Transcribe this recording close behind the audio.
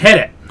Hit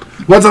it.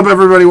 What's up,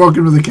 everybody?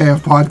 Welcome to the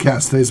KF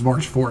Podcast. Today's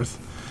March 4th.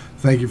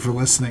 Thank you for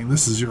listening.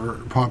 This is your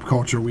Pop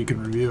Culture Week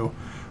in Review.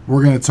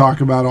 We're going to talk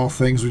about all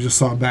things. We just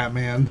saw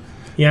Batman.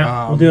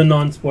 Yeah, we'll do a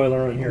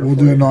non-spoiler on here. We'll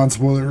do a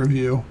non-spoiler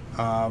review.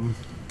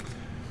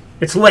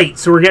 It's late,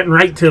 so we're getting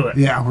right to it.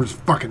 Yeah, we're just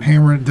fucking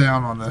hammering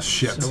down on this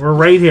shit. So we're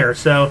right here.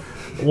 So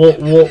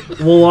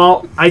we'll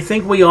all. I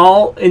think we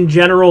all, in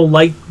general,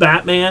 like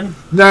Batman.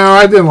 No,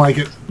 I didn't like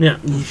it. Yeah,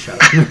 you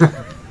shut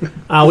up.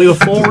 We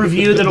have a full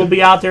review that'll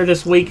be out there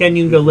this weekend.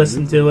 You can go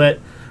listen to it.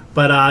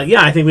 But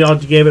yeah, I think we all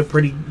gave it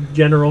pretty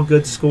general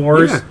good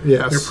scores. Yeah,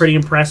 yes. They're pretty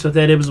impressed with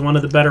it. It was one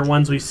of the better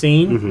ones we've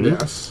seen. Mm-hmm.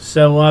 Yes.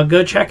 So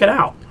go check it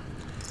out.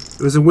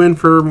 It was a win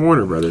for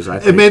Warner Brothers, I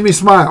think. It made me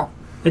smile.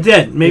 It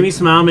did. Made me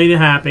smile, made me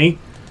happy.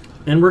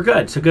 And we're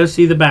good. So go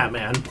see the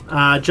Batman.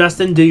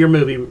 Justin, do your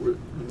movie.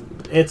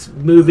 It's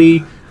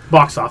movie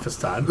box office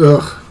time.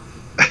 Ugh.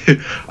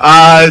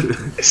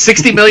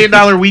 $60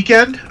 million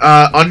weekend.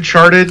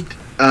 Uncharted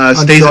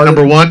stays at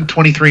number one,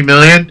 $23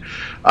 million.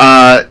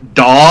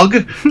 Dog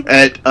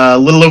at a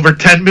little over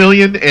 $10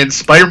 million. And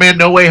Spider-Man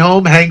No Way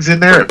Home hangs in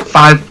there at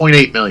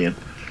 $5.8 million.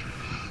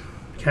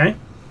 Okay.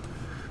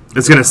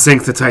 It's going to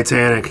sink the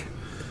Titanic.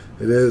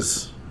 It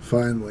is,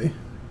 finally.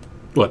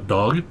 What,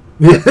 Dog?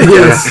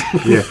 Yes.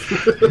 Yeah.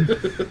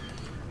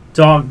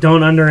 Dog.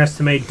 Don't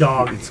underestimate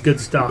Dog. It's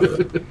good stuff.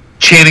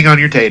 Channing on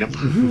your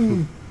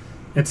Tatum.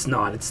 It's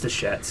not. It's the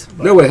shits.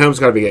 But No Way Home's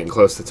got to be getting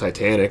close to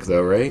Titanic,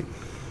 though, right?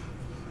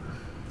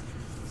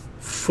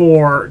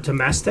 for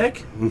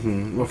domestic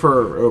Well,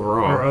 for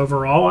overall. or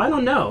overall, I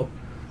don't know.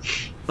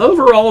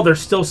 Overall, there's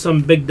still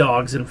some big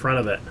dogs in front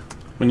of it.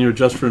 When you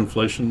adjust for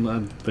inflation,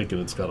 I'm thinking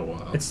it's got a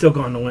while. It's still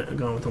going with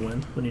the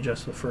win when you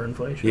adjust for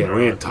inflation. Yeah,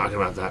 we ain't talking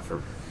about that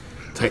for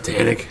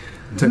Titanic.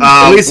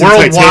 At least in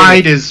Worldwide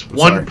Titanic. is I'm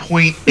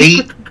sorry.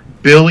 1.8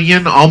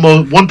 billion,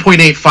 almost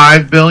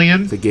 1.85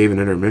 billion. They gave an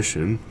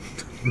intermission.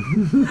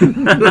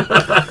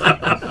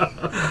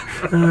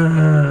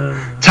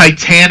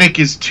 Titanic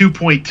is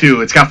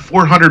 2.2. It's got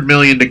 400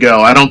 million to go.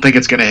 I don't think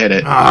it's going to hit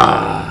it.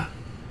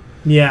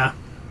 Yeah.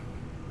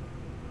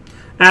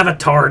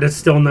 Avatar is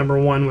still number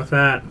one with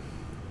that.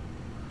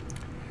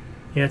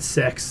 Yeah, it's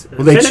 6.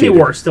 Well, they Infinity cheated.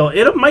 War still.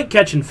 It might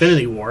catch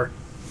Infinity War.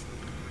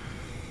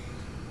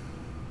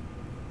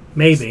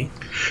 Maybe.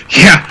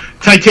 Yeah,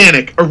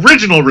 Titanic,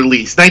 original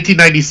release,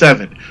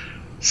 1997.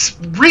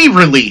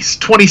 Re-release,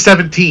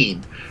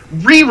 2017.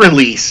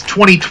 Re-release,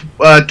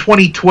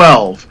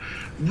 2012.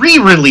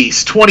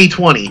 Re-release,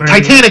 2020. Right.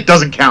 Titanic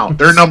doesn't count.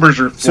 Their numbers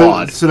are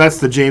flawed. So that's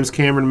the James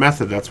Cameron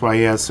method. That's why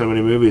he has so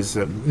many movies.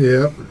 That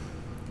Yep.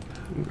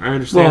 I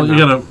understand. well, you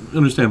now. got to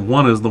understand,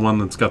 one is the one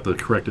that's got the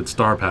corrected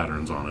star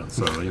patterns on it,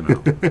 so, you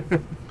know.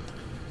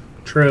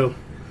 True.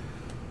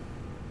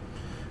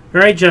 All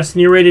right,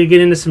 Justin, you ready to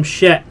get into some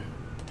shit?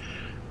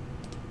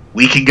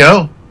 We can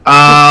go.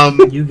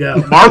 You go.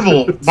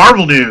 Marvel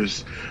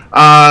news.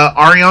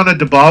 Ariana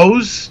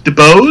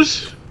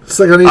DeBose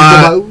Second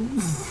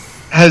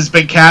has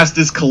been cast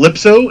as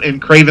Calypso in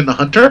Kraven the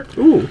Hunter.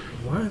 Ooh.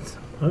 What?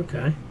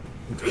 Okay.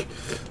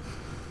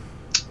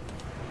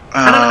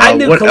 I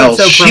knew what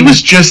Calypso else? She from-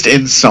 was just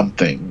in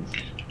something.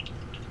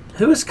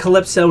 Who is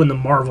Calypso in the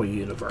Marvel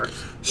Universe?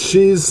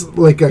 She's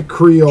like a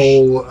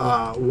Creole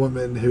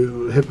woman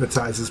who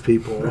hypnotizes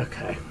people.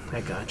 Okay,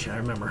 I got you. I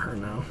remember her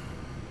now.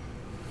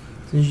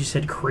 As soon as you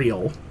said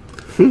Creole,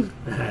 you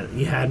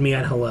had me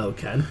at hello,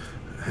 Ken.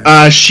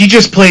 She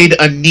just played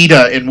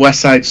Anita in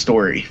West Side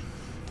Story.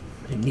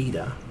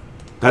 Anita.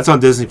 That's on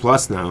Disney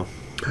Plus now.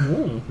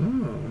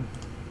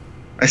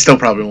 I still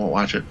probably won't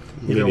watch it.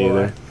 Either Me way.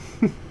 neither.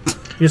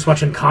 You're just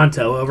watching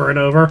Kanto over and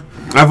over.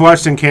 I've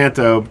watched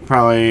Encanto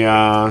probably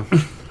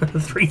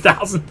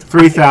 3,000.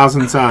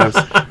 3,000 times.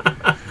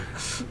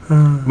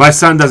 My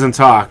son doesn't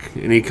talk,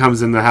 and he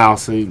comes in the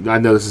house. And I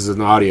know this is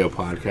an audio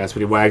podcast, but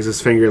he wags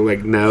his finger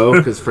like no,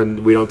 because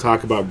we don't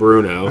talk about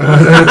Bruno. And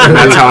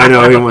that's how I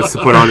know he wants to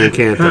put on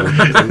Encanto.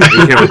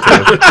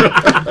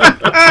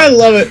 I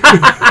love it.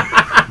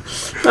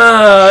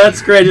 Oh,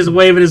 that's great. Just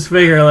waving his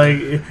finger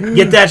like,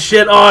 get that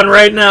shit on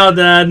right now,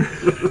 Dad.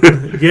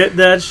 Get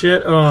that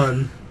shit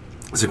on.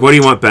 It's like, what do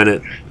you want,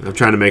 Bennett? I'm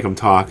trying to make him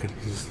talk.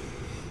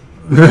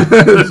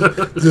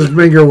 Just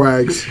finger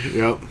wags.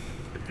 Yep.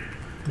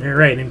 You're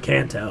right,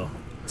 Encanto.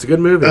 It's a good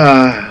movie.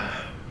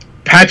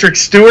 Patrick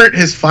Stewart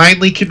has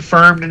finally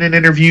confirmed in an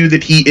interview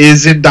that he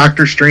is in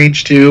Doctor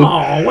Strange 2.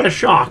 Oh, what a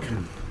shock.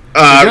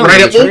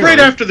 Right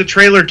after the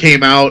trailer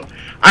came out.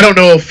 I don't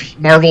know if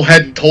Marvel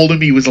hadn't told him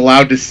he was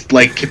allowed to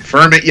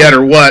confirm it yet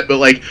or what,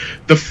 but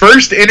the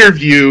first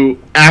interview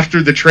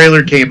after the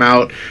trailer came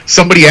out,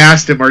 somebody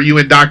asked him, "Are you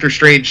in Doctor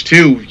Strange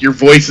 2? Your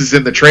voice is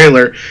in the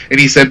trailer," and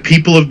he said,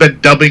 "People have been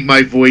dubbing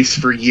my voice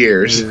for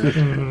years."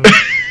 Yeah.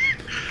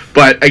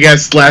 But I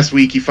guess last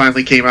week he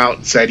finally came out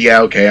and said, "Yeah,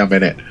 okay, I'm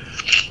in it."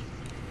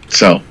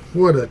 So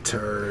What a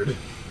turd.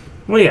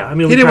 Well, yeah, I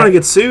mean, he didn't want to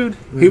get sued.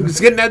 He was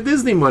getting that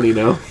Disney money,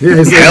 though. Yeah,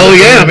 he's like, hell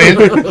yeah,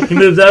 man. He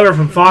moved over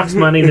from Fox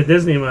money to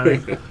Disney money.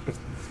 Good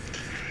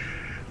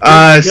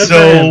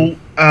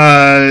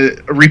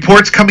for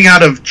Reports coming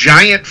out of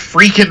Giant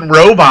Freaking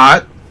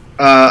Robot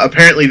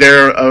Apparently,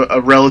 they're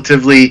a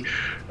relatively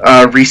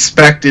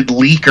respected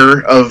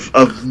leaker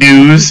of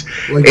news,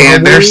 Like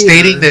and they're Halloween,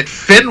 stating or- that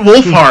Finn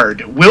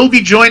Wolfhard will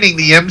be joining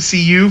the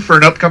MCU for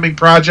an upcoming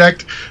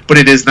project, but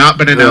it has not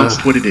been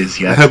announced what it is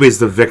I yet. hope he's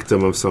the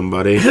victim of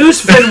somebody.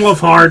 Who's Finn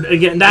Wolfhard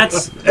again?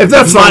 That's If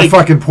that's not a Mike.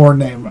 fucking porn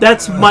name.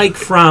 That's Mike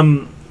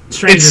from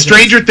Stranger It's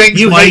Stranger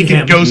Things, You hate Mike,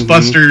 and him.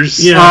 Ghostbusters,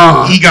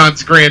 Yeah.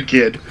 Egon's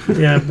grandkid.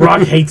 Yeah,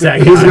 Brock hates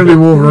that He's guy. going to be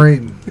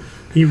Wolverine.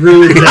 He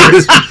ruins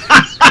everything.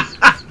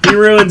 He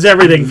ruins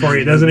everything for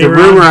you, doesn't he? The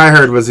Ron? rumor I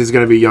heard was he's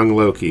going to be young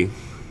Loki,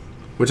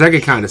 which I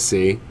could kind of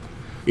see.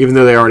 Even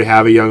though they already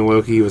have a young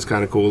Loki, he was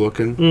kind of cool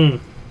looking.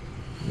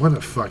 What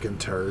a fucking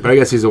turd. But I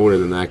guess he's older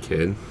than that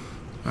kid.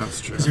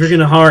 That's true. If you're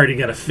gonna hard, you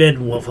gotta Finn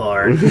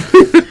Wolfhard.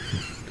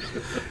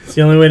 It's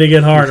the only way to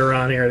get hard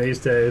around here these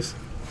days.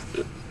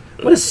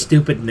 What a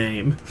stupid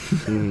name.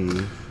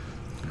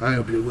 I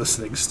hope you're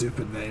listening,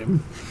 stupid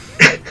name.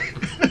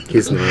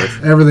 He's not.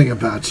 Everything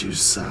about you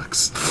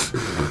sucks.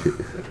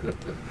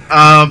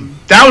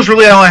 That was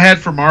really all I had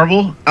for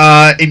Marvel.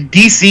 In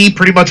DC,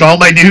 pretty much all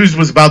my news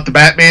was about the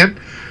Batman.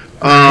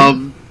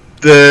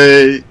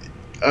 The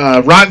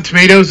Rotten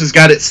Tomatoes has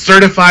got it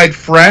certified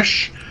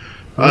fresh.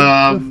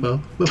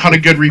 Ton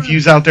of good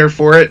reviews out there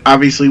for it.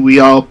 Obviously, we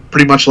all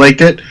pretty much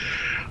liked it.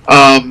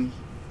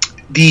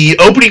 The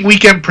opening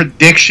weekend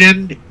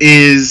prediction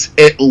is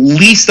at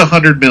least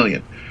 100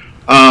 million.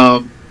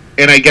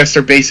 And I guess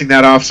they're basing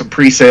that off some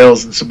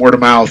pre-sales and some word of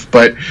mouth,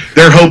 but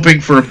they're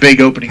hoping for a big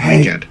opening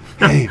weekend.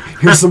 Hey,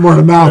 here's some word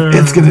of mouth.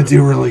 It's going to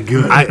do really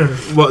good.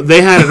 Well,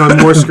 they had it on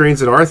more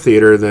screens at our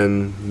theater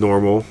than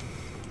normal.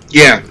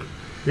 Yeah.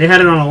 They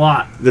had it on a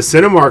lot. The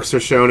Cinemarks are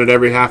showing it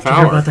every half Did you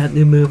hear hour. about that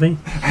new movie?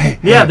 Hey,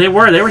 Yeah, they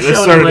were. They were They showing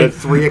it started like at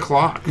 3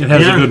 o'clock. It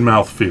has Yeah. a good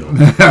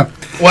mouthfeel.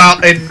 Well,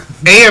 and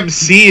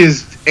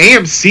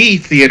AMC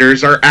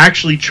theaters are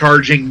actually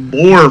charging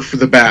more for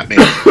the Batman.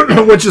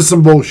 which is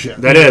some bullshit.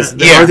 That is.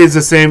 Yeah. Aren't these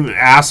the same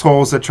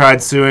assholes that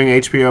tried suing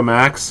HBO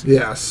Max?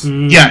 Yes.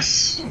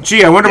 Yes.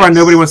 Gee, I wonder why Yes.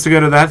 nobody wants to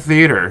go to that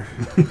theater.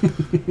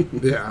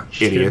 Yeah.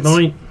 good Idiots.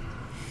 point.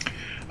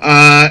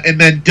 And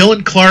then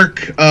Dylan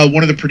Clark,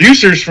 one of the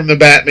producers from the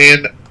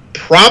Batman,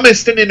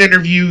 promised in an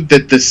interview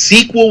that the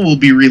sequel will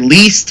be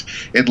released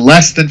in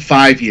less than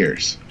 5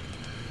 years.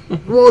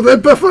 Well,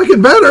 that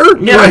fucking better.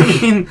 Yeah, Like,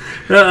 I mean,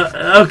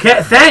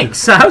 okay,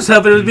 thanks. I was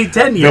hoping it would be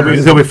 10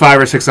 years. There'll be 5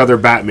 or 6 other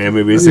Batman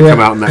movies that Yeah. come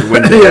out in that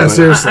window. Yeah, but-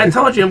 seriously. I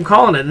told you I'm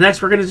calling it.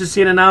 Next, we're going to just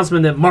see an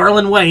announcement that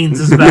Marlon Wayans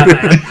is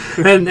Batman.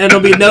 and there'll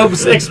be no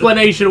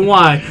explanation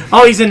why.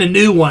 Oh, he's in a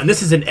new one.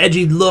 This is an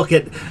edgy look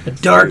at a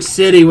dark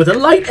city with a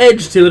light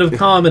edge to it of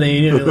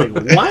comedy. And you're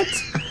like, what?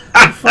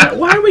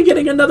 Why are we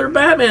getting another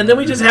Batman? Then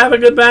we just have a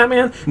good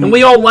Batman? And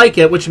we all like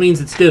it, which means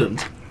it's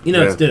doomed. You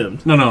know it's Yeah.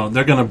 doomed. No,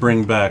 they're going to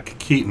bring back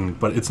Keaton,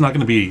 but it's not going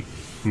to be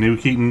new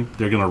Keaton.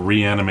 They're going to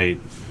reanimate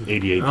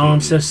 88 Oh, I'm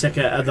Keaton. so sick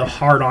of the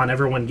hard-on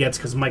everyone gets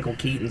because Michael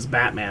Keaton's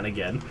Batman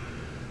again.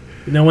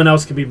 No one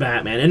else can be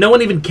Batman. And no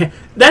one even can.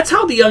 That's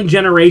how the young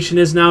generation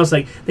is now. It's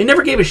like, they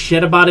never gave a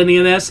shit about any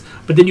of this,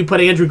 but then you put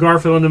Andrew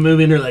Garfield in the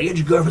movie and they're like,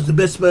 Andrew Garfield's the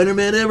best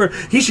Spider-Man ever.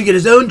 He should get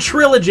his own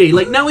trilogy.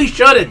 Like, no, he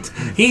shouldn't.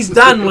 He's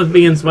done with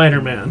being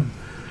Spider-Man.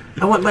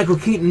 I want Michael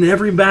Keaton in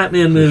every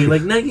Batman movie.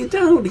 Like, no, you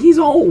don't. He's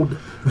old.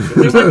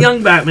 We want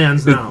young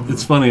Batmans now.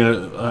 It's funny.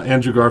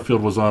 Andrew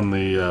Garfield was on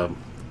the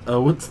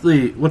what's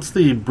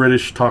the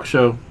British talk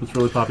show that's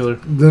really popular?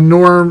 the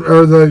Norm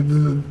or the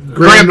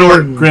Graham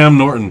Norton. Graham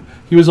Norton.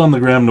 He was on the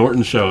Graham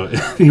Norton show.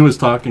 He was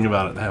talking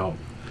about it, how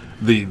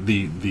the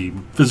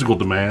physical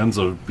demands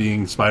of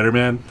being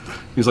Spider-Man.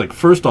 He's like,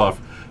 first off,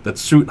 that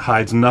suit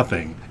hides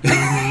nothing.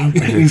 And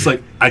he's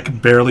like, I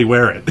could barely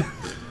wear it.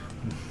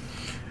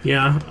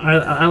 Yeah,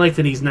 I like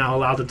that he's now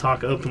allowed to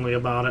talk openly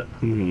about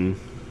it.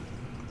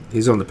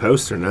 He's on the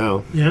poster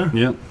now. Yeah.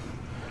 Yep.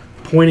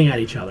 Pointing at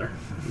each other.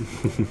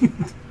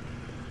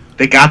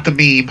 They got the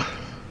meme.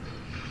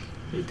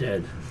 They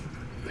did.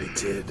 They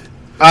did.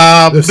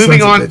 Moving Sons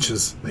of on,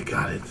 bitches. They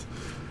got it.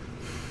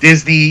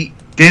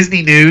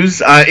 Disney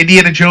news.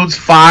 Indiana Jones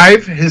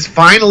 5 has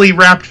finally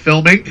wrapped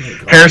filming.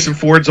 Harrison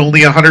Ford's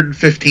only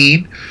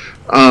 115.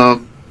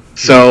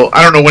 So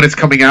I don't know when it's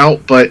coming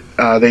out, but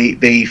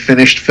they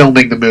finished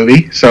filming the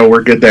movie, so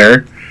we're good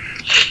there.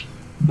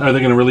 Are they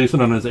going to release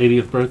it on his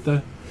 80th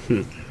birthday?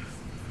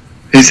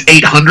 His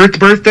 800th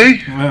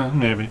birthday? Well,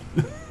 maybe.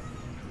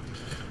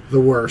 The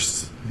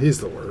worst. He's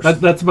the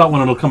worst. That's about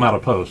when it'll come out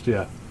of post,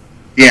 yeah.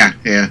 Yeah.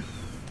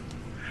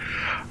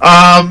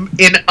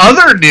 In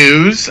other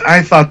news,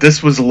 I thought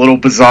this was a little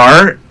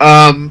bizarre.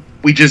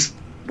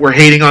 We're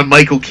hating on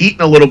Michael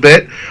Keaton a little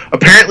bit.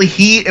 Apparently,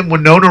 he and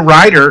Winona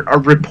Ryder are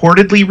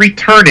reportedly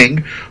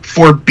returning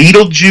for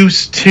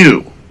Beetlejuice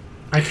 2.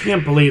 I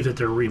can't believe that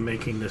they're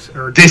remaking this.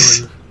 Or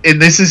This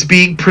is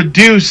being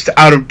produced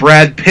out of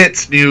Brad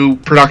Pitt's new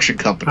production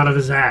company. out of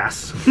his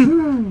ass.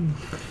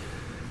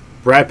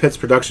 Brad Pitt's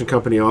production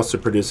company also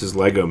produces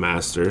Lego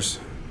Masters.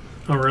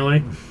 Oh,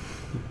 really?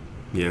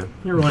 Yeah. I didn't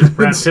realize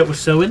Brad Pitt was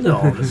so into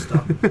all this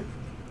stuff.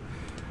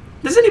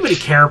 Does anybody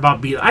care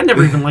about Beetlejuice? I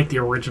never even liked the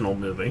original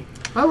movie.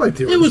 I like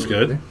the It was original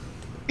good. movie.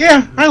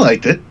 Yeah, I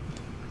liked it.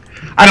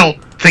 I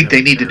don't think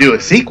they need to do a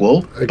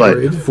sequel, but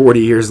Agreed. 40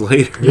 years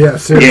later. Yeah,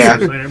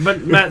 seriously. Yeah.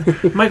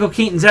 But Michael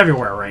Keaton's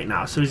everywhere right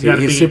now, so he's got to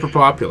be He's super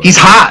popular. he's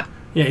hot.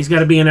 Yeah, he's got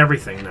to be in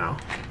everything now.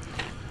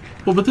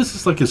 Well, but this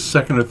is like his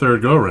second or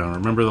third go-around.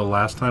 Remember the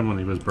last time when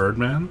he was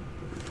Birdman?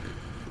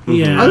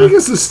 Yeah. I think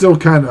this is still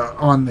kind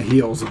of on the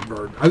heels of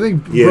Bird. I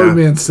think Yeah.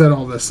 Birdman set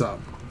all this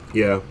up.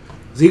 Yeah.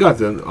 He got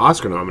the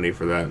Oscar nominee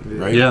for that,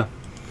 right? Yeah.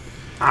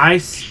 My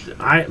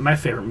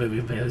favorite movie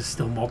is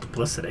still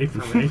Multiplicity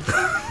for me.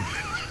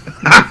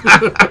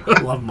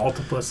 Love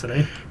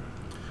Multiplicity.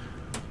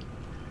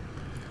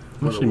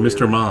 Actually,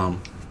 Mr.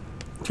 Mom.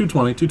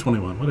 220,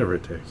 221, whatever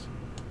it takes.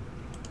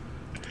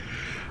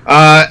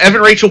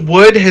 Evan Rachel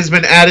Wood has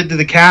been added to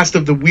the cast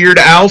of the Weird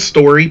Al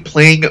story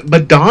playing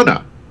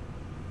Madonna.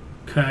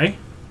 Okay.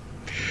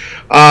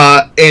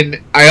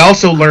 And I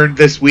also learned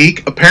this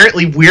week,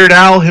 apparently Weird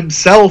Al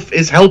himself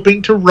is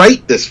helping to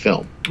write this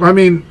film. I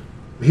mean,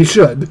 he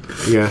should.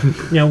 Yeah.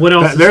 Yeah, what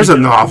else? is There's he a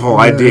doing? novel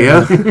idea.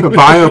 A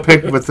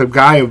biopic with the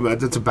guy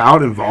that's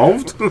about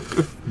involved.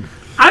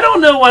 I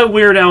don't know why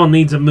Weird Al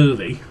needs a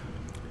movie.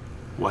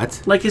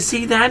 What? Like, is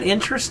he that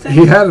interesting?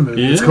 He had a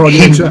movie. It's Yeah. called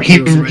He, Check. he,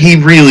 he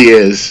really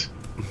is.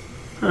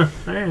 All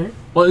right.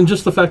 Well, and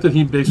just the fact that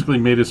he basically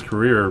made his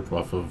career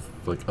off of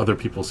like other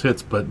people's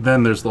hits, but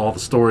then there's all the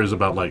stories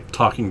about like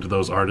talking to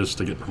those artists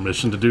to get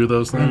permission to do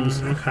those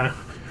things. Okay.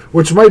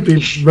 Which might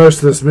be most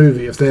of this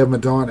movie if they have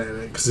Madonna in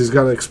it, because he's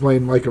got to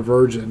explain like a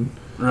virgin.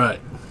 Right.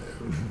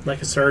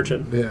 Like a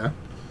surgeon. Yeah.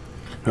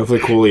 Hopefully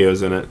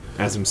Coolio's in it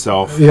as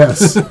himself.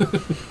 Yes.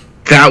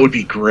 That would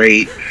be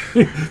great.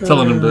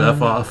 Telling him to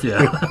F off,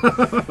 yeah.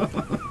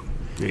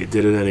 He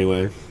did it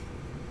anyway.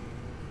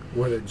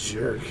 What a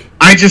jerk.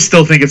 I just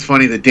still think it's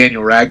funny that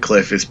Daniel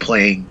Radcliffe is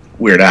playing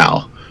Weird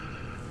Al.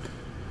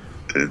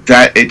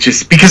 That it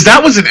just because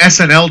that was an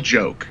SNL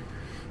joke,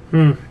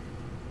 and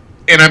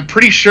I'm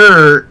pretty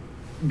sure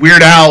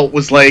Weird Al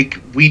was like,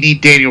 "We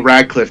need Daniel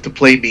Radcliffe to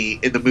play me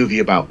in the movie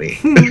about me."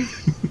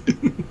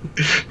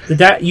 Did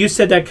that? You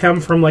said that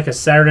come from like a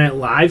Saturday Night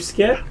Live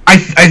skit? I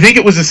think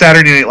it was a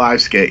Saturday Night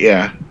Live skit.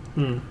 Yeah.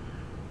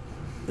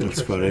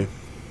 That's funny.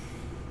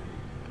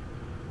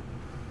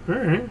 All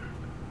right.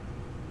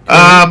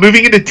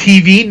 Moving into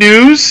TV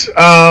news,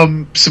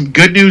 some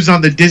good news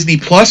on the Disney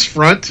Plus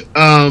front.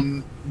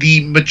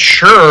 The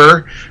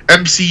mature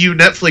MCU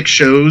Netflix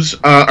shows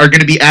are going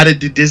to be added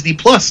to Disney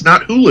Plus,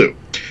 not Hulu.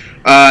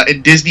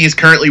 And Disney is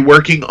currently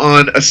working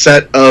on a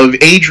set of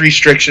age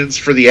restrictions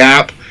for the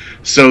app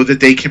so that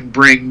they can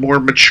bring more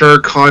mature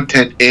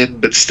content in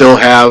but still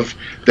have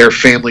their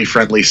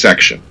family-friendly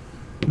section.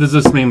 Does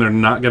this mean they're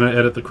not going to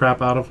edit the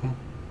crap out of them?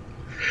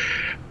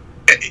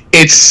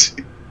 It's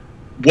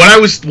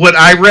what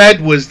I read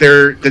was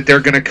they're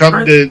going to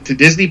come to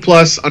Disney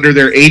Plus under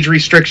their age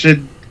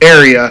restriction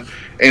area,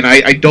 and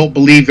I don't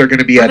believe they're going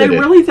to be Are they edited.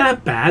 really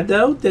that bad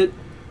though? That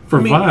For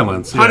I mean,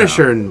 violence, yeah.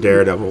 Punisher and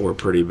Daredevil were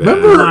pretty bad.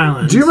 Remember?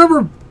 Violence. Do you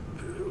remember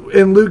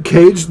in Luke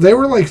Cage? They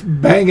were like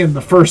banging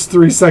the first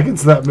 3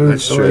 seconds of that movie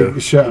That's true.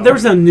 show. there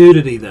was no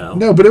nudity though.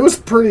 No, but it was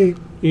pretty.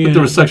 Yeah. But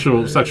there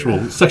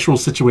were sexual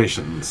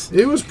situations.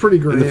 It was pretty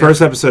great. In the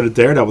first episode of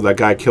Daredevil, that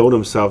guy killed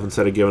himself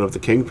instead of giving up the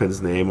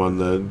Kingpin's name on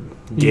the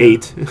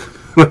gate.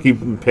 Like he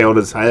impaled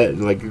his head.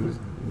 Like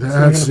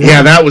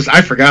Yeah, that was.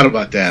 I forgot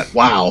about that.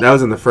 Wow. that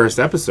was in the first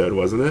episode,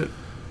 wasn't it?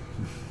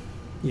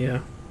 Yeah.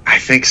 I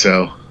think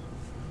so.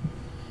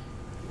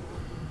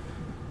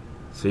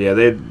 So yeah,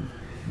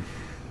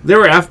 they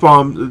were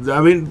F-bombed.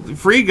 I mean,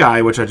 Free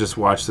Guy, which I just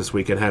watched this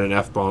weekend, had an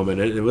F-bomb in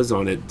it. It was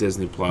on at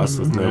Disney Plus.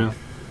 with no- Yeah.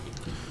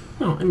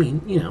 No, I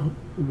mean,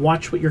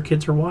 watch what your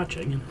kids are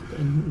watching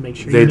and make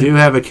sure They you do know.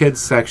 have a kids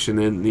section,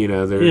 and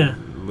they're Yeah.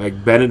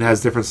 like Bennett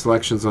has different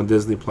selections on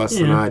Disney Plus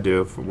than Yeah. I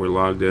do if we're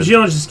logged in. You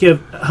don't just give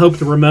Hope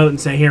the remote and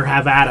say, "Here,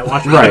 have at it.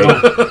 Watch what Right. you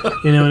want."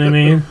 You know what I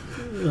mean?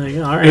 Like,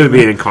 all right. It would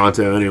be in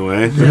Encanto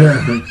anyway.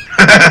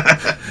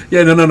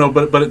 Yeah, no,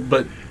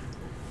 but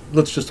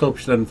let's just hope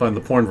she doesn't find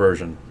the porn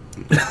version.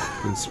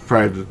 It's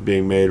probably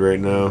being made right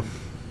now.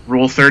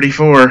 Rule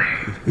 34.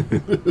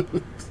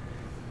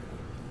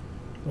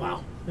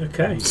 Wow.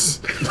 Okay.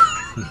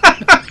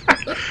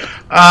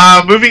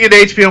 Moving into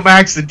HBO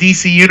Max, the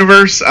DC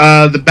Universe,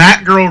 the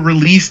Batgirl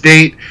release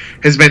date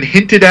has been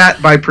hinted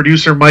at by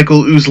producer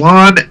Michael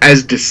Uzlan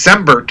as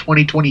December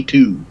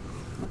 2022.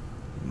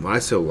 Why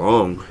so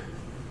long?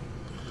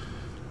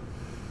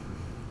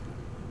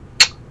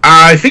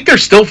 I think they're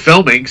still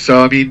filming,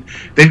 so I mean,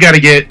 they've got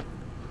to get,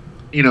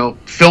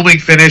 filming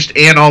finished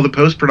and all the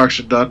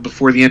post-production done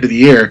before the end of the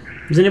year.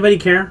 Does anybody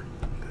care?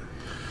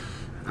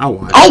 I'll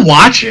watch. I'll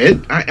watch it.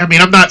 I mean,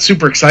 I'm not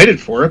super excited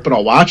for it, but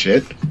I'll watch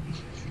it.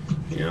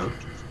 Yeah.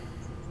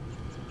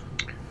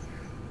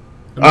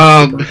 I'm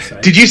not super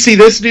excited. Did you see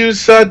this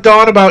news,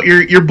 Dawn, about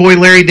your boy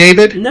Larry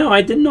David? No,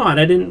 I did not.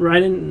 I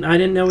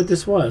didn't know what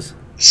this was.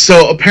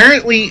 So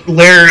apparently,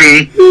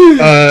 Larry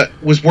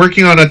was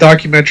working on a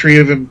documentary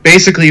of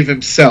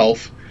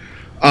himself,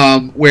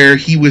 where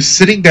he was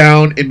sitting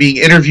down and being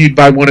interviewed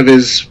by one of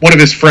his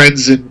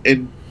friends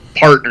and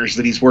partners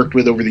that he's worked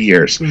with over the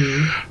years.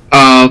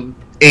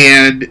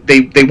 and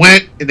they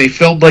went and they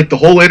filmed like the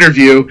whole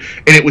interview,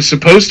 and it was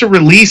supposed to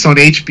release on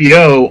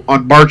HBO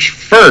on March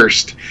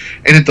 1st,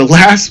 and at the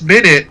last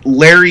minute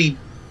Larry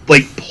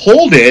like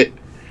pulled it,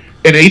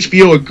 and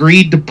HBO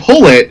agreed to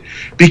pull it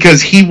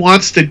because he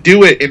wants to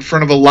do it in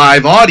front of a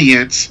live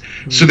audience.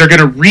 So they're going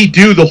to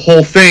redo the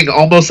whole thing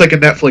almost like a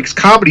Netflix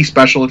comedy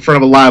special in front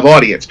of a live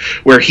audience,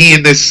 where he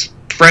and this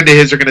friend of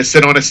his are going to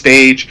sit on a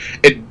stage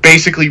and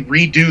basically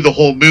redo the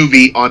whole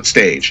movie on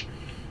stage.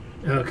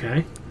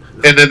 Okay.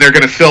 And then they're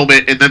going to film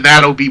it, and then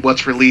that'll be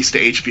what's released to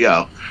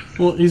HBO.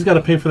 Well, he's got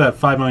to pay for that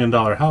 $5 million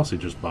house he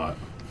just bought.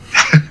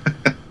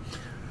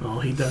 Oh,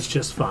 he does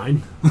just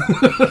fine.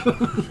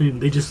 I mean,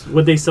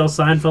 would they sell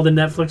Seinfeld and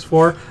Netflix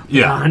for?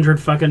 Yeah.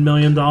 $100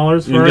 million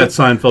for You it? get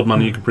Seinfeld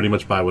money, you can pretty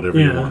much buy whatever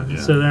you Yeah, want.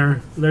 Yeah. so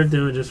they're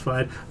doing just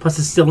fine. Plus,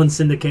 it's still in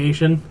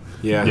syndication.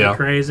 Yeah. Yeah.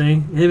 Crazy.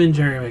 Him and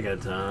Jerry make a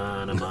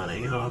ton of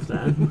money off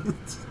that.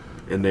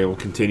 And they will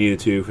continue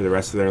to for the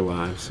rest of their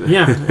lives.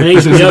 Yeah, and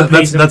HBO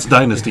pays him. that's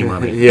dynasty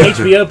money. Yeah.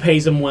 HBO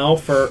pays him well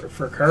for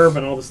Curb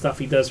and all the stuff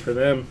he does for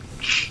them.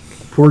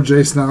 Poor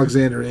Jason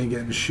Alexander ain't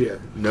getting shit.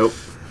 Nope.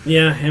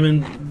 Yeah, him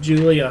and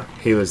Julia.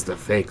 He was the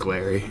fake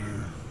Larry.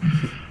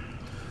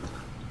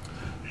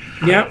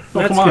 Yeah, Oh,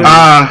 that's come good.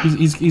 on.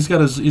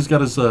 He's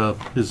got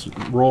his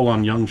role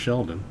on Young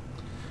Sheldon.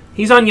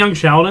 He's on Young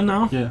Sheldon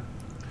now. Yeah.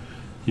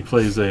 He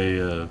plays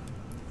a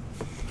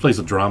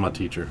drama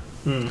teacher.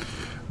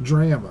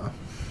 Drama.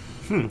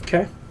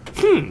 Okay.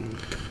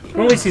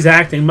 Well, at least he's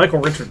acting. Michael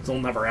Richards will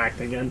never act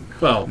again.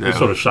 Well, No. he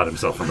sort of shot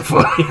himself in the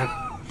foot.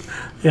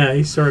 Yeah,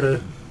 he sort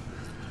of.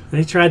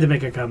 They tried to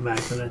make a comeback,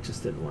 but that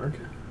just didn't work.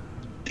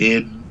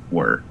 Didn't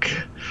work.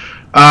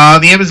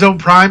 The Amazon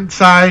Prime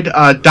side,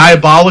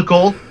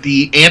 Diabolical,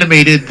 the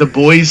animated The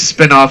Boys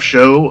spinoff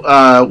show,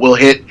 will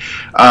hit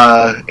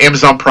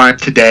Amazon Prime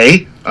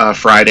today,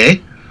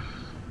 Friday.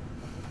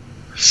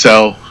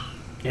 So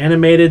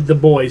Animated The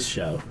Boys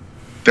show.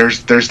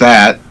 there's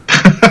that.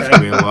 There'll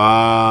be a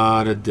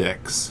lot of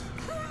dicks.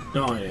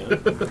 Oh yeah.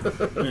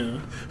 Yeah.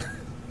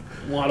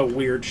 A lot of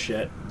weird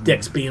shit.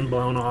 Dicks being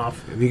blown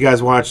off. Have you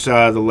guys watched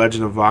The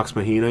Legend of Vox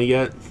Machina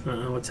yet?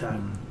 What's that?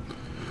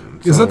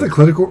 Is that the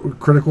critical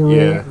role?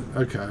 Yeah.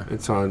 Okay.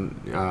 It's on.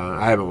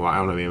 I don't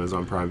have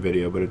Amazon Prime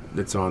Video, but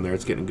it's on there.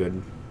 It's getting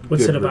good.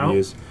 What's good it about?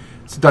 reviews.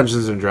 It's a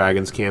Dungeons and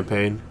Dragons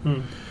campaign.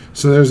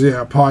 So there's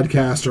a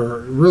podcast, or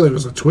really it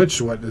was a Twitch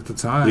one at the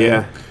time.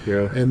 Yeah.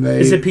 And they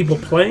Is it people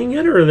playing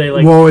it, or are they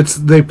like? well,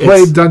 they played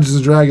It's- Dungeons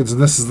and Dragons,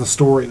 and this is the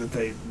story that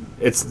they.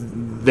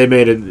 They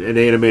made an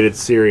animated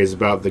series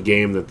about the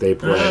game that they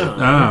play.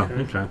 Ah, Oh,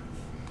 okay. I'll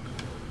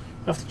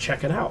have to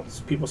check it out.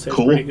 People say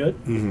Cool. it's pretty good.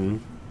 Mm-hmm.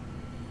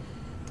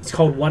 It's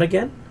called what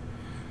again?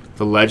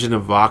 The Legend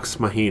of Vox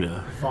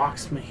Machina.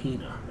 Vox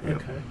Machina.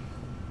 Okay.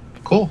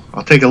 Cool.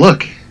 I'll take a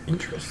look.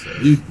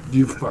 Interesting.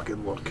 You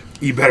fucking look.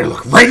 You better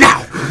look right now.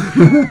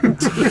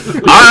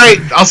 All right.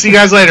 I'll see you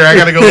guys later. I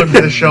got to go look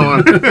for this show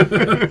on.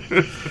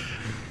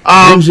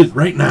 Binge it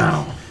right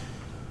now.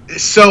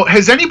 So,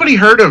 has anybody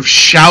heard of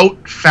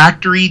Shout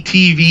Factory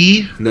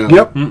TV? No.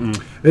 Yep.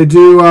 Mm-mm. They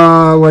do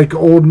like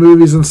old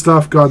movies and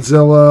stuff,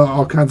 Godzilla,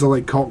 all kinds of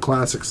like cult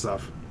classic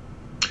stuff.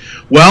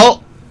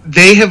 Well,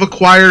 they have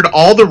acquired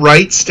all the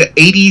rights to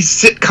 80s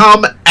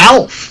sitcom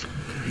Alf.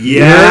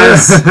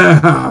 Yes.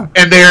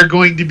 And they're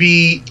going to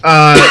be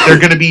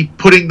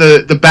putting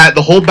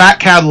the whole back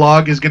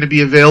catalog is going to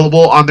be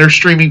available on their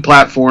streaming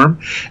platform,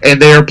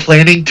 and they are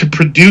planning to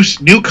produce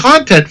new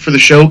content for the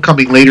show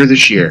coming later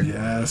this year.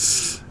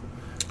 Yes,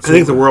 I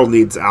think the world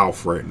needs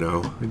Alf right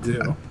now. we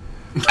do.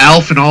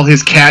 Alf and all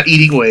his cat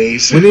eating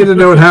ways. We need to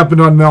know what happened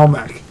on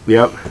Melmac.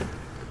 Yep.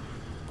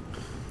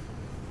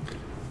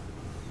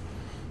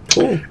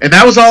 Cool. And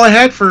that was all I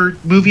had for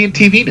movie and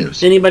TV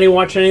news. Anybody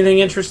watch anything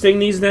interesting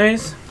these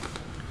days?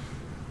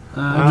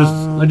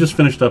 I just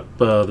finished up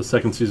the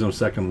second season of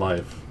Second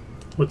Life.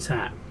 What's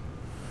that?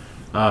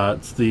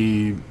 It's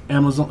the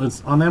Amazon.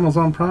 It's on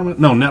Amazon Prime.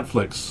 No,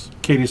 Netflix.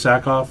 Katie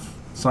Sackhoff,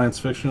 science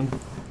fiction.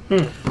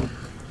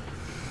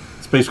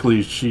 It's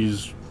basically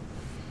she's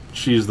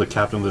the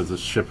captain of the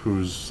ship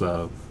who's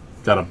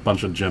got a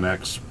bunch of Gen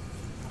X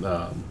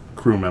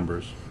crew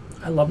members.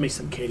 I love me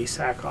some Katie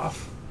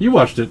Sackhoff. You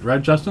watched it,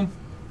 right, Justin?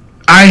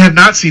 I have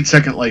not seen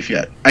Second Life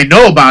yet. I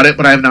know about it,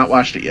 but I have not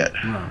watched it yet.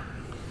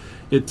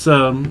 It's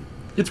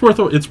worth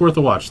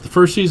a watch. The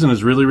first season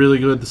is really, really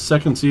good. The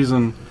second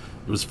season,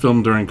 it was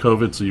filmed during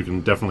COVID, so you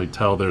can definitely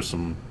tell there's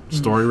some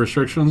story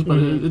restrictions, but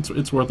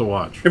it's worth a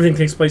watch. Everything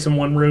takes place in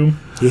one room.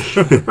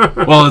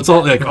 Well, it's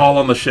all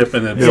on the ship,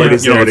 and it's,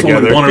 Everybody's there it's only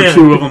together. one or Yeah.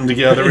 two of them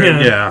together.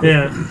 And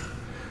Yeah.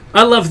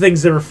 I love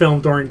things that are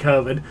filmed during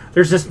COVID.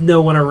 There's just no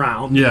one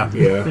around. yeah.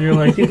 Yeah. And you're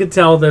like, you can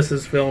tell this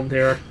is filmed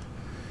here.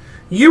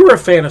 You were a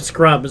fan of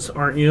Scrubs,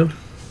 aren't you?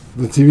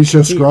 The TV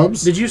show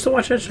Scrubs. Did you used to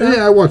watch that show?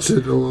 Yeah, I watched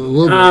it a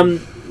little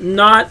bit.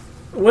 Not.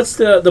 What's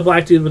the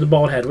black dude with the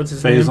bald head? What's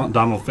his name? Faison,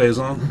 Donald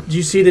Faison. Did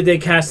you see that they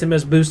cast him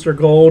as Booster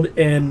Gold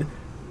in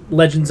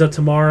Legends of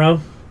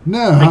Tomorrow?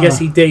 No, I guess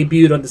he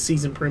debuted on the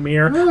season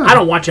premiere. Yeah. I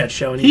don't watch that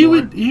show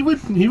anymore. He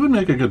would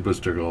make a good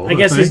Booster Goal. I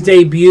guess his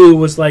think. debut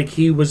was like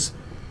he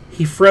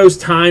he froze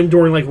time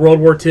during like World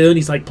War II, and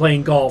he's like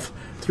playing golf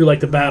through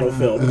like the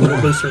battlefield with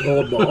little booster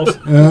gold balls.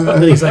 And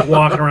then he's like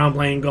walking around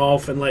playing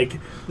golf, and like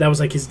that was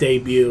like his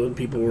debut, and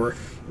people were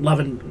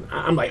loving.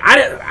 I'm like,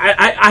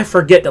 I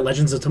forget that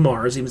Legends of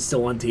Tomorrow is even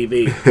still on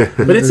TV,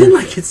 but it's in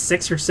like its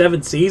 6th or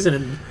 7th season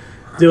and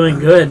doing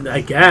good, I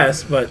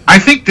guess. But I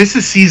think this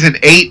is season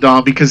 8,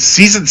 Dom, because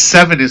season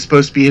 7 is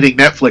supposed to be hitting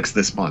Netflix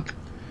this month.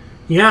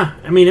 yeah,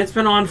 I mean it's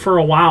been on for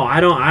a while. I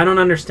don't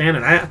understand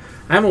it. I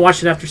haven't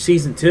watched it after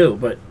season 2,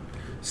 but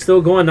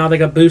still going now. They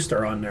got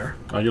Booster on there.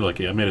 Oh, you're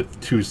lucky. I made it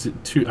two.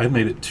 I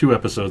made it 2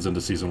 episodes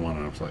into season 1,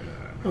 and I was like,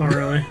 Oh,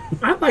 really?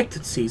 I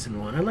liked season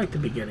 1. I liked the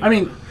beginning. I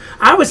mean,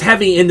 I was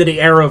heavy into the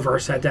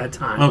Arrowverse at that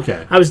time.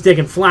 Okay. I was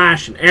digging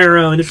Flash and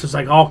Arrow, and this was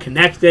like all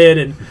connected,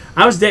 and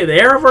I was the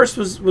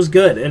Arrowverse was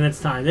good in its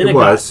time. Then It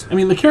was. I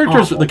mean, the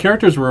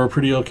characters were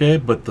pretty okay,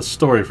 but the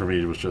story for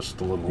me was just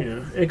a little.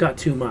 Yeah, it got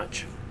too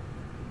much.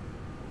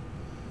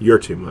 You're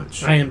too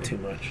much. I am too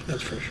much.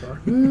 That's for sure.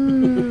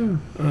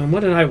 What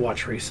did I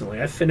watch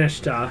recently? I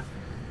finished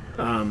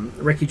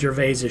Ricky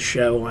Gervais's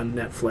show on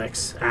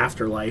Netflix,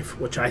 Afterlife,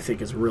 which I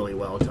think is really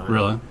well done.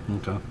 Really?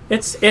 Okay.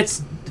 It's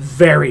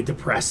very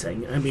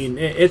depressing. I mean,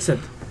 it's a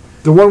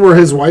The one where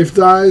his wife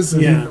dies.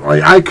 And Yeah.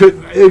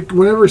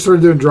 Whenever he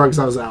started doing drugs,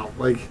 I was out.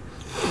 Like,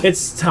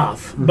 it's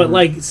tough, but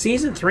like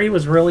season 3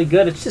 was really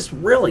good. It's just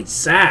really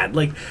sad.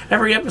 Like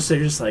every episode,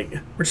 you're just like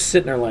we're just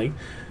sitting there like,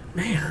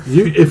 man.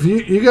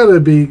 you got to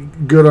be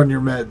good on your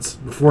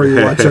meds before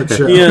you watch that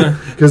show. Yeah.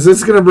 Because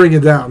it's gonna bring you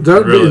down.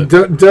 Really?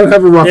 Don't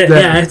have a rough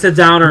day. Yeah, it's a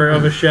downer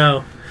of a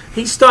show.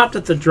 He stopped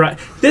at the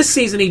this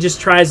season. He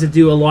just tries to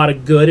do a lot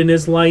of good in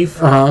his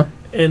life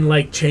and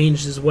like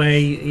change his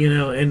way,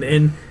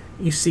 and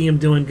you see him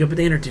doing good, but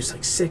they introduce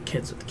like sick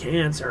kids with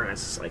cancer, and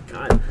it's just like,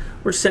 God,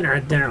 we're sitting there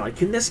at dinner like,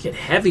 can this get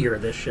heavier,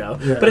 this show?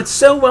 Yeah. But it's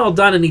so well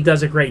done, and he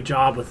does a great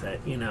job with it,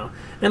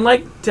 and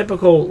like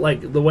typical,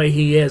 like the way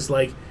he is,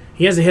 like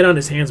he has a hit on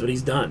his hands, but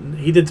he's done.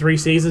 He did 3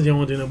 seasons, he don't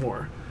want to do no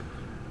more.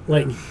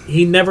 Like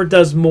he never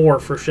does more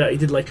for show. He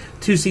did like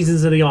 2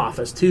 seasons of The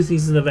Office, 2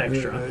 seasons of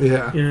Extra.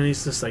 Yeah.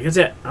 He's just like, that's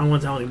it. I don't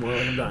want to tell anymore.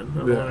 I'm done. I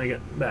don't want to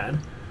get bad.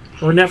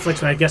 Or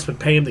Netflix, I guess, would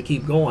pay him to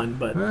keep going,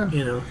 but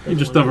He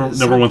just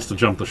never wants to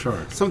jump the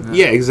shark.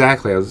 Yeah,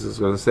 exactly. I was just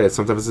going to say,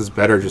 sometimes it's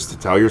better just to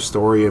tell your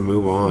story and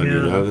move on.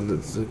 Yeah. And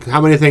it's like,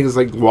 how many things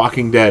like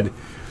Walking Dead?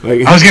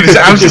 Like I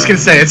was just gonna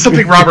say it's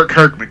something Robert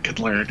Kirkman could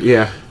learn.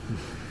 yeah.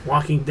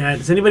 Walking Dead.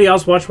 Does anybody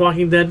else watch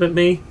Walking Dead but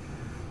me?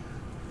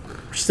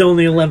 We're still in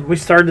the 11th. We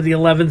started the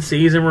 11th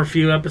season. We're a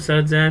few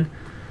episodes in.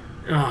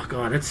 Oh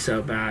God, it's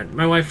so bad.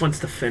 My wife wants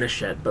to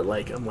finish it, but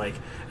like I'm like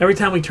every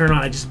time we turn on,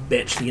 I just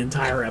bitch the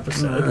entire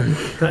episode.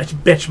 I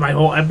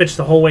bitch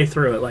the whole way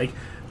through it. Like,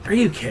 are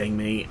you kidding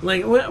me?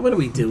 Like, what are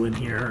we doing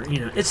here?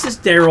 It's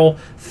just Daryl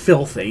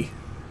filthy.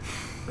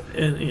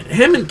 And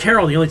him and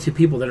Carol, the only 2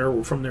 people that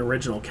are from the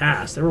original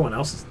cast. Everyone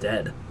else is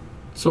dead.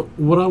 So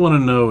what I want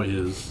to know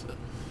is,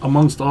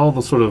 amongst all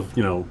the sort of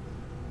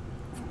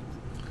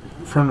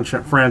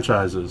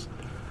franchises,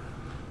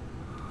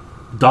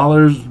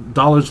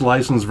 dollars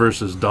licensed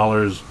versus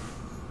dollars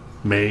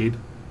made.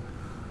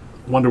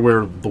 Wonder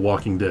where The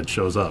Walking Dead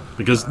shows up,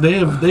 because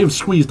they've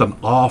squeezed an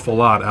awful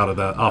lot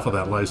off of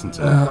that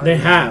licensing. They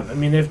have. I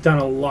mean, they've done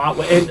a lot.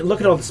 And look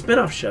at all the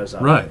spin-off shows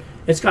of it. Right.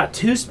 It's got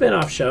 2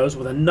 spin-off shows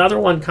with another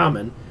one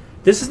coming.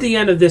 This is the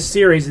end of this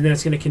series, and then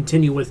it's going to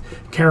continue with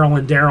Carol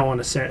and Daryl on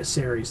a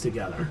series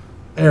together.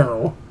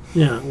 Arrow.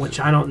 Yeah, which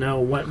I don't know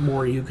what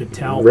more you could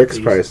tell. Rick's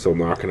with probably these. still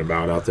knocking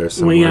about out there Well,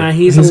 somewhere. yeah,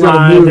 he's He's got a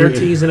alive. movie. They're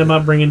teasing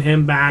about bringing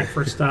him back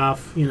for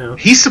stuff.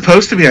 He's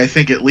supposed to be, I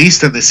think, at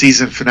least in the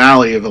season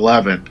finale of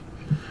 11.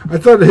 I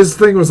thought his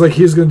thing was like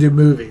he was going to do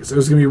movies. It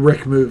was going to be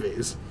Rick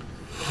movies.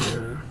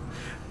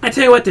 I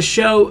tell you what, the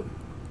show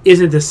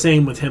isn't the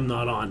same with him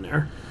not on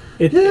there.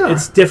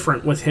 It's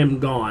different with him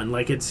gone.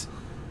 Like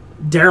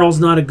Daryl's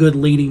not a good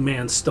leading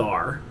man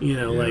star.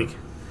 Like,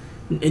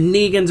 and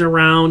Negan's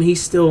around.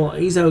 He's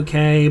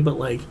okay, but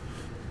like.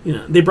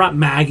 They brought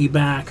Maggie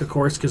back, of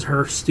course, because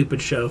her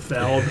stupid show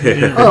failed.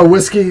 Oh,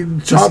 Whiskey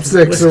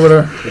Chopsticks or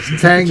whatever.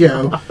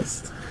 Tango.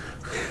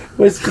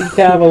 Whiskey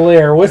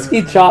Cavalier.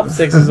 Whiskey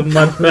Chopsticks is a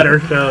much better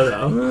show,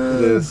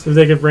 though. If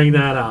they could bring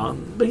that out.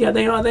 But yeah,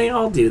 they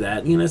all do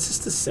that. It's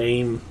just the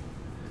same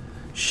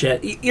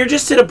shit. You're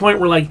just to the point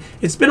where, like,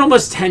 it's been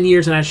almost 10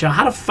 years in that show.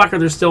 How the fuck are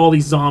there still all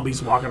these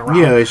zombies walking around?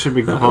 Yeah, they should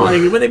be gone.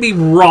 Like, would they be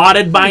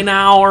rotted by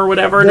now or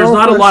whatever? There's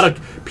not a lot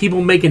of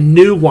people making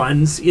new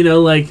ones,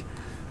 like...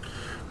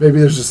 Maybe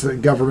there's just a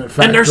government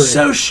factory. And they're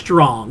so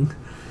strong.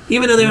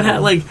 Even though they would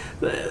have, like,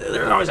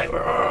 they're always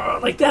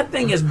like that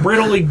thing is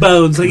brittly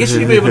bones. Like, it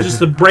should be able just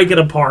to break it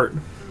apart.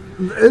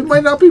 It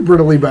might not be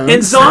brittly bones.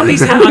 And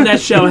zombies on that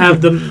show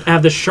have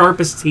the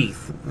sharpest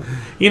teeth.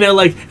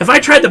 Like, if I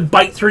tried to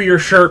bite through your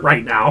shirt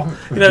right now,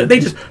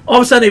 they just, all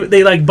of a sudden,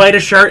 they like, bite a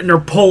shirt and they're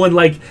pulling,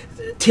 like,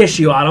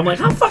 tissue out. I'm like,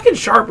 how fucking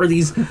sharp are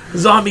these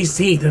zombies'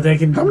 teeth that they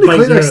can How many bite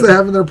Kleenex through? they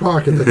have in their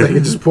pocket that they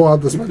can just pull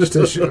out this much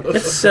tissue?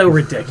 It's so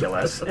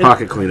ridiculous.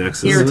 Pocket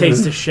Kleenexes. It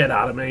irritates the shit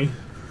out of me.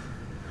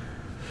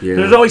 Yeah.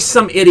 There's always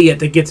some idiot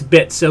that gets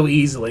bit so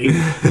easily.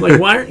 Like,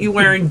 why aren't you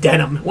wearing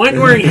denim? Why aren't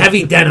you wearing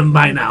heavy denim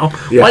by now?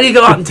 Yeah. Why do you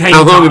go out in tank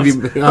How long tops?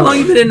 have you- How long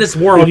have you been in this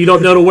world? You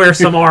don't know to wear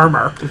some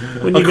armor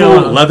when you A go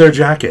cool out. leather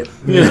jacket.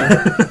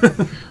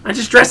 I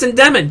just dress in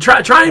denim.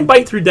 Try and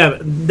bite through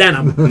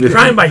denim.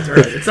 Try and bite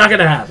through it. It's not going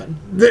to happen.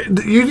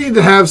 You need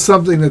to have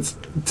something that's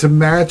to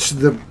match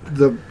the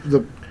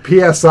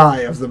PSI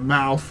of the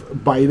mouth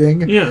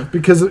biting. Yeah.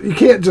 Because you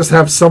can't just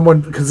have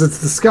someone, because it's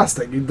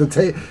disgusting.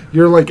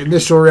 Your like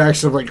initial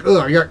reaction of like, ugh,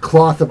 I got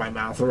cloth in my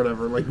mouth or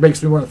whatever, like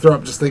makes me want to throw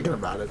up just thinking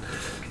about it.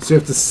 So you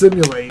have to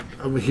simulate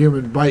a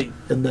human bite,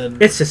 and then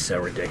It's just so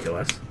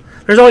ridiculous.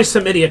 There's always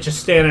some idiot just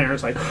standing there.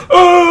 It's like,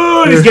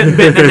 oh, and he's getting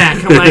bit in the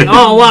neck. I'm like,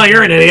 oh, wow,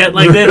 you're an idiot.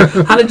 Like, then,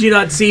 how did you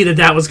not see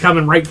that was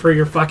coming right for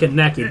your fucking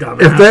neck, you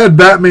dumbass? if they had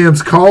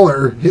Batman's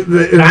collar,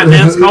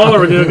 Batman's collar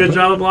would do a good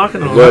job of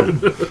blocking all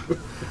that.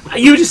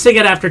 You would just think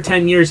it after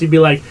 10 years, he'd be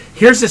like,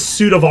 here's this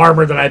suit of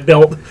armor that I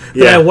built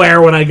that I wear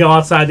when I go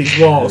outside these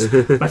walls.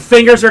 My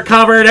fingers are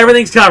covered.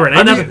 Everything's covered.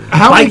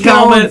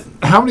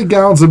 How many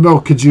gallons of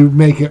milk could you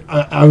make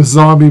a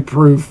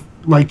zombie-proof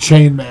like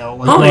chainmail?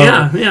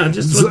 Like, Yeah.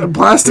 Just with,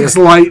 plastic's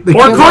light. They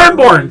or can't-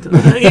 cardboard.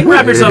 You can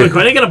wrap yourself in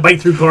cardboard. You're going to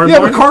bite through cardboard. Yeah,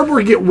 but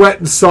cardboard get wet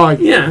and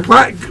soggy. Yeah.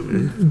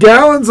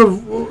 Gallons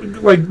of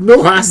like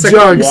milk Plastic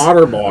jugs.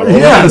 water bottle.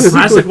 Yes.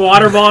 Plastic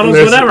water bottles,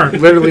 There's whatever.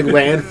 literally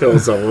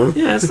landfills of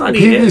them. Yeah, it's not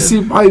easy.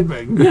 PVC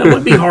piping. Yeah, it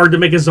wouldn't be hard to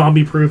make a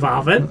zombie-proof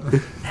outfit.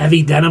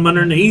 Heavy denim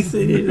underneath.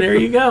 There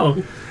you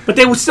go. But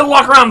they would still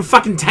walk around in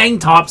fucking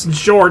tank tops and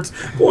shorts,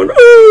 going,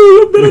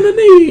 "Ooh, a bit on the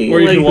knee."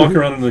 Or you can Like- walk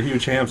around in the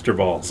huge hamster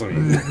balls. I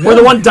mean, Or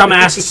the one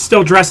dumbass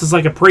still dresses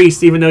like a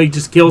priest, even though he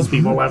just kills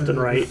people left and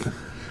right.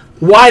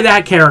 Why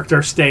that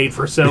character stayed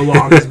for so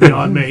long is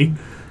beyond me.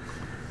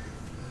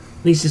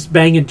 He's just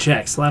banging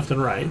chicks left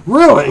and right.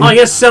 Really? Oh, he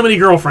has so many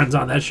girlfriends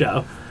on that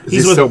show.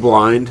 He's still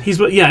blind. He's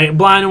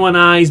blind in one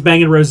eye. He's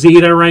banging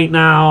Rosita right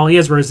now. He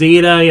has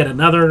Rosita. He had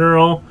another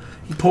girl.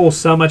 He pulls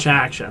so much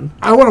action.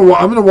 I'm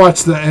gonna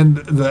watch the end.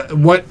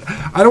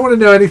 I don't want to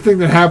know anything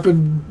that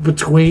happened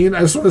between.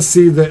 I just want to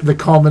see the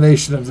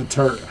culmination of the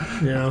turd.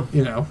 Yeah,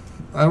 You know,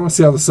 I don't want to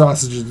see how the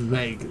sausages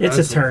make. it's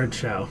a turd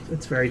show.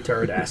 It's very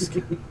turd-esque.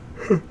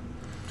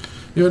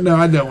 No,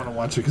 I don't want to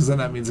watch it because then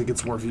that means it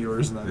gets more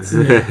viewers, and that's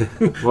Well,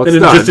 and it's it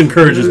done. just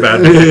encourages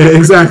bad behavior. yeah,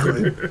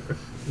 exactly. They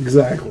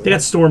Exactly. got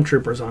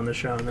stormtroopers on the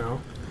show now.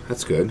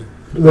 That's good.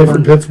 They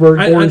from Pittsburgh.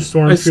 Orange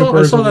I saw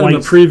stormtroopers. that in white. the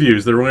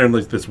previews. They're wearing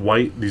like these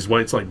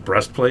white like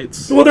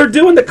breastplates. Well, they're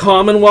doing the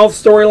Commonwealth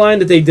storyline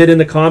that they did in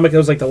the comic. It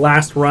was like the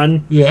last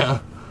run Yeah.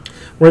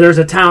 where there's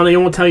a town. They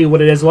won't tell you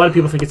what it is. A lot of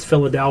people think it's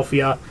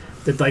Philadelphia.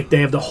 That like they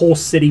have the whole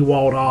city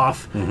walled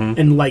off,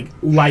 and like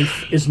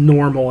life is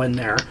normal in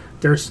there.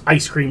 There's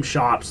ice cream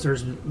shops.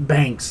 There's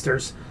banks.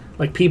 There's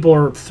like people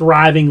are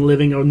thriving,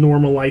 living a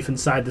normal life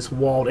inside this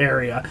walled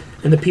area,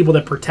 and the people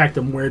that protect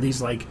them wear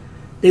these like.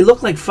 They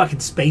look like fucking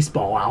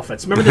Spaceball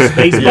outfits. Remember the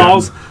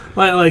Spaceballs?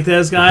 like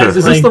those guys?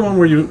 Is like, this the one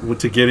where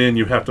to get in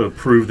you have to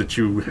prove that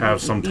you have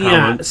some yeah,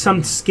 talent?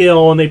 some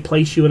skill, and they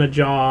place you in a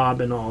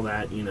job and all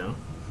that,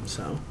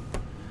 So,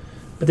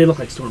 but they look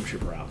like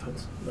stormtrooper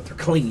outfits, but they're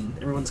clean.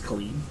 Everyone's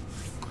clean.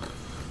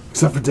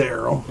 Except for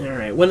Daryl. All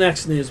right, what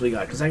next news we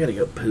got? Because I gotta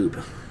go poop.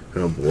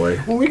 Oh boy.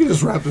 Well, we can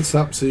just wrap this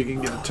up so you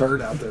can get a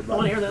turd out there, I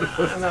want buddy. to hear the.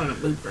 I'm not in a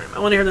poop room. I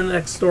want to hear the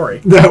next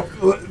story. No,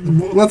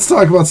 let's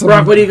talk about something.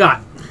 Brock, what do you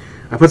got?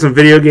 I put some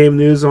video game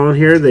news on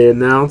here. They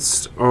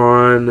announced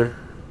on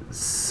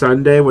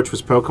Sunday, which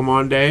was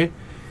Pokemon Day,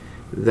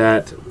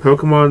 that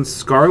Pokemon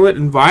Scarlet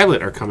and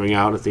Violet are coming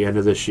out at the end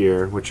of this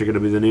year, which are going to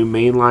be the new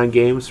mainline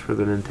games for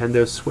the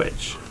Nintendo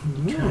Switch.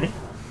 Okay.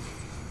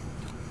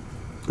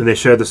 And they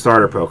showed the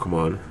starter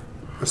Pokemon,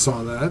 I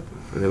saw that.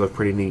 and they look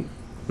pretty neat.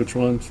 Which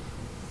ones?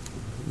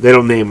 They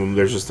don't name them.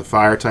 There's just a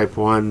fire type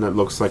one that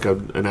looks like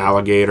an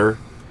alligator,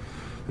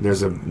 and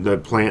the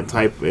plant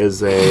type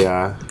is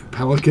a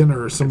Pelican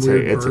or some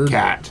weird it's bird. a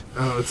cat,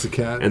 Oh, it's a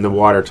cat. and the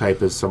water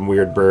type is some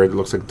weird bird that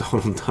looks like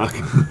Donald Duck.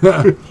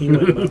 He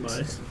went my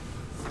advice.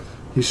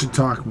 He should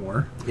talk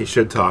more. He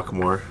should talk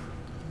more.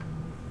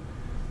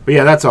 But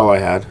yeah, that's all I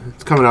had.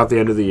 It's coming out the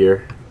end of the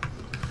year.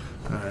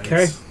 All right.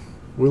 Okay.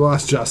 We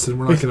lost Justin.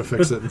 We're not going to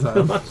fix it in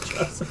time.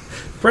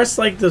 Press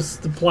like the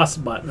plus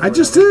button. or I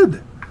just whatever.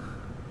 did.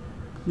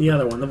 The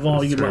other one, the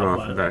volume Turn up off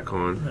button. and back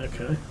on.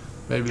 Okay.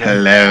 Maybe.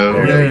 Hello.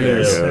 There it There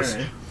is. it is. All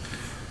right.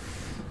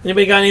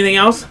 Anybody got anything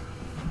else?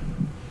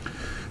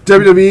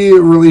 WWE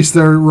released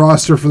their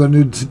roster for the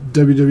new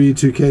WWE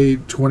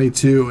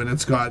 2K22, and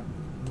it's got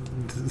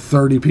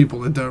 30 people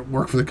that don't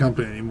work for the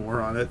company anymore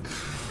on it.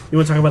 You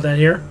want to talk about that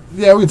here?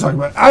 Yeah, we can talk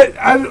about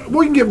it.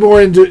 We can get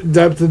more into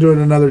depth into it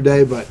another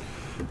day, but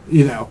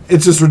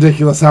it's just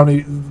ridiculous how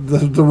many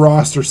the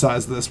roster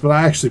size of this. But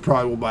I actually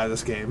probably will buy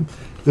this game.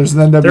 There's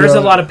an NWO. There's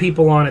a lot of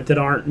people on it that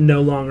aren't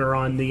no longer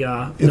on the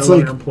It's no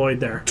longer like- employed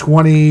there.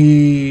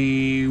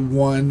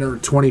 21 or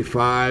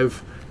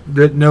 25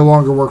 that no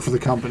longer work for the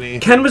company.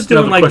 Ken was Now,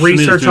 doing the like question is,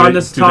 research do on they-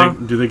 this do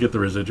topic. they get the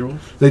residuals?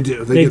 They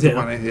do. They They get do. the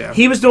money. Yeah.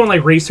 He was doing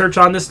like research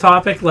on this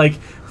topic. Like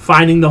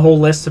finding the whole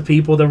list of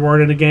people that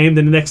were in the game.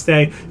 Then the next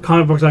day,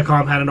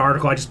 comicbooks.com had an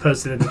article I just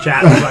posted in the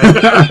chat. I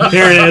was like,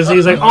 here it is. He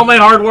was like, all my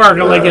hard work.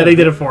 I'm like, yeah, they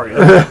did it for you.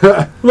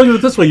 Look at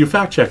it this way: you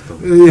fact checked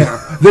them.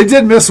 Yeah, they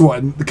did miss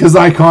one because the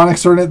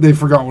Iconics are in it. They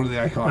forgot one of the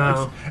Iconics,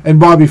 Oh. and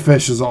Bobby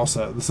Fish is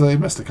also. So they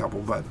missed a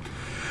couple. But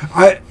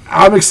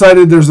I'm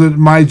excited. There's a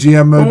My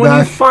GM mode When you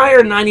back.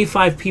 fire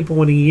 95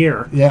 people in a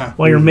year Yeah,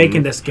 while you're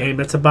making this game,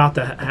 that's about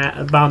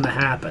bound to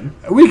happen.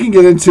 we can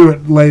get into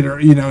it later,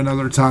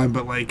 another time.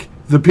 But like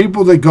the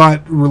people that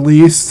got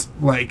released,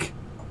 like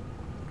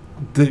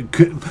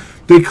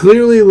they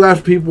clearly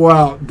left people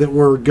out that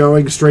were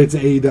going straight to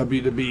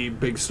AEW to be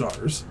big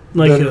stars.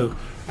 Like That- who?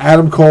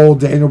 Adam Cole,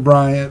 Daniel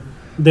Bryan.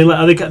 They're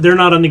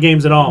not on the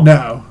games at all.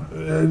 No,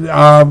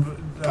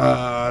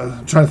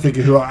 I'm trying to think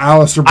of who.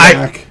 Alistair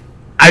Black.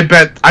 I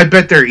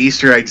bet there are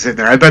Easter eggs in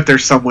there. I bet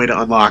there's some way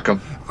to unlock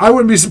them. I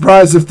wouldn't be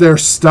surprised if their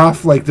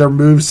stuff, like their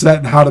moveset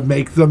and how to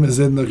make them, is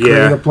in the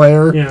creative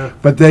player. Yeah.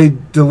 But they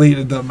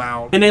deleted them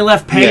out. And they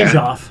left Paige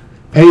Yeah. off.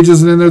 Paige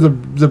isn't in there.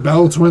 The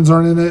Bell twins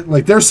aren't in it.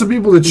 Like, there's some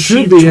people that She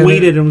should be in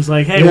tweeted it. and was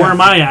like, hey, Yeah. where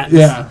am I at? in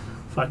this Yeah.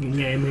 fucking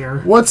game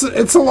here.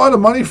 It's a lot of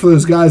money for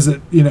those guys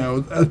that,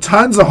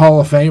 tons of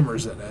Hall of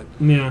Famers in it.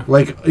 Yeah.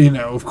 Like,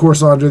 of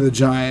course, Andre the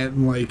Giant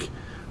and, like,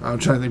 I'm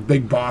trying to think,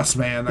 Big Boss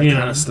Man, that Yeah.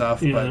 kind of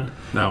stuff. Yeah.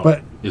 Now,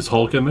 But is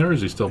Hulk in there? Or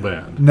is he still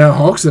banned? no,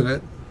 Hulk's in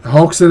it.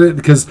 Hulk's in it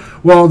because,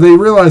 well, they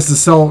realized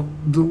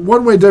the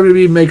one way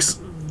WWE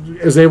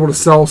is able to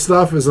sell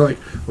stuff is like,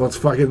 well, it's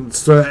fucking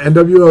so the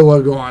NWO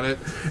logo on it,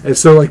 and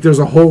so like there's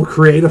a whole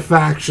creative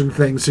faction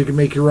thing, so you can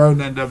make your own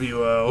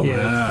NWO,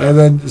 Yeah. and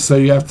then so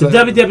you have to.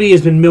 WWE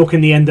has been milking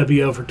the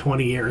NWO for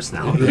 20 years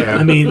now. Yeah.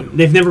 I mean,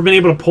 they've never been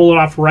able to pull it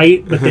off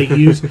right, but they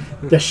use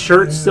the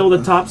shirt's still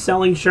the top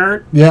selling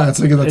shirt. Yeah, it's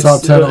like in the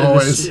top 10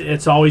 always.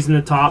 It's always in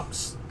the top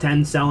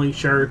 10 selling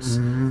shirts.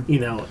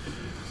 Mm-hmm.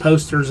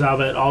 Posters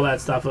of it, all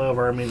that stuff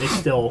over. I mean, they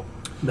still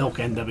milk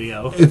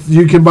NWO.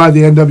 You can buy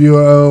the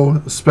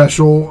NWO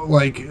special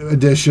like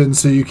edition,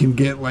 so you can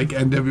get like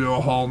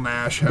NWO Hall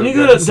Nash. When you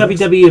go to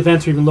WWE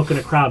events or even look in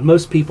a crowd,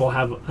 most people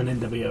have an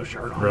NWO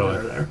shirt on.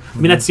 Really? There. I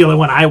mean, that's the only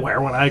one I wear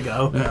when I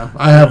go. Yeah,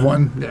 I have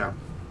one. Yeah,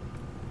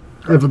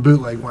 I have a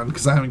bootleg one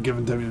because I haven't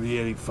given WWE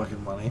any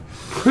fucking money.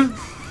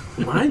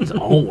 Mine's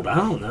old. I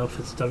don't know if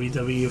it's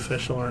WWE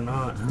official or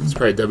not. It's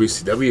probably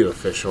WCW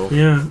official.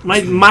 Yeah,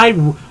 my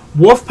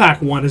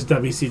Wolfpack one is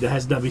WC that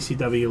has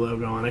WCW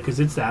logo on it because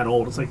it's that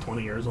old. It's like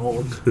 20 years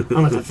old. I don't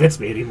know if it fits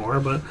me anymore,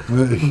 but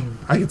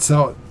I could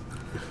sell it.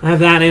 I have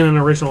that and an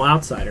original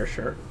Outsider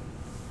shirt.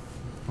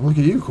 Look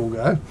at you, cool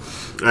guy.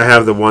 I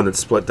have the one that's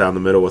split down the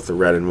middle with the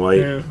red and white.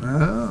 Yeah,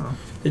 Oh,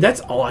 dude,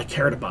 that's all I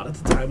cared about at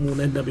the time when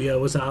NWO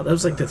was out. That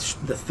was like the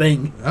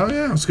thing. oh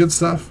yeah, it's good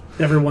stuff.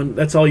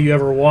 That's all you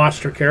ever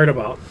watched or cared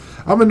about.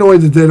 I'm annoyed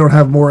that they don't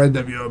have more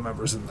NWO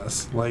members in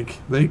this. Like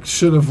they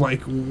should have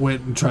like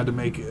went and tried to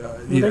make.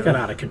 They got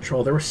out of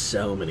control. There were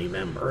so many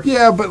members.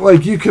 Yeah, but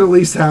like you could at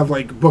least have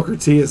like Booker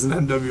T as an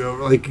NWO.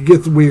 Like it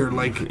gets weird.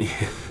 Like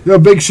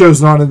Big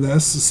Show's not in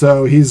this,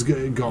 so he's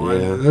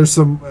gone. Yeah. There's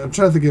some. I'm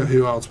trying to think of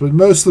who else, but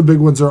most of the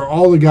big ones are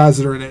all the guys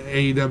that are in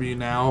AEW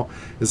now.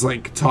 Is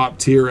like top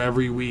tier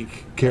every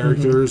week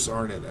characters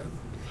aren't in it.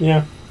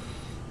 Yeah.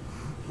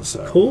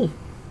 So Cool.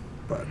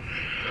 But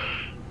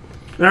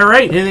All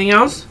right. Anything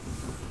else?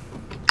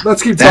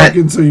 let's keep That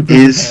talking so you put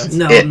is- your pants.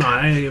 No, It- I'm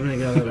not. I ain't even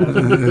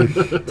gonna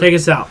go. Take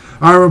us out.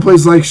 All right, everyone,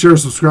 please like, share,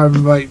 subscribe,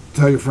 invite,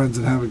 tell your friends,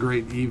 and have a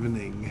great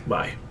evening.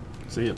 Bye. See you.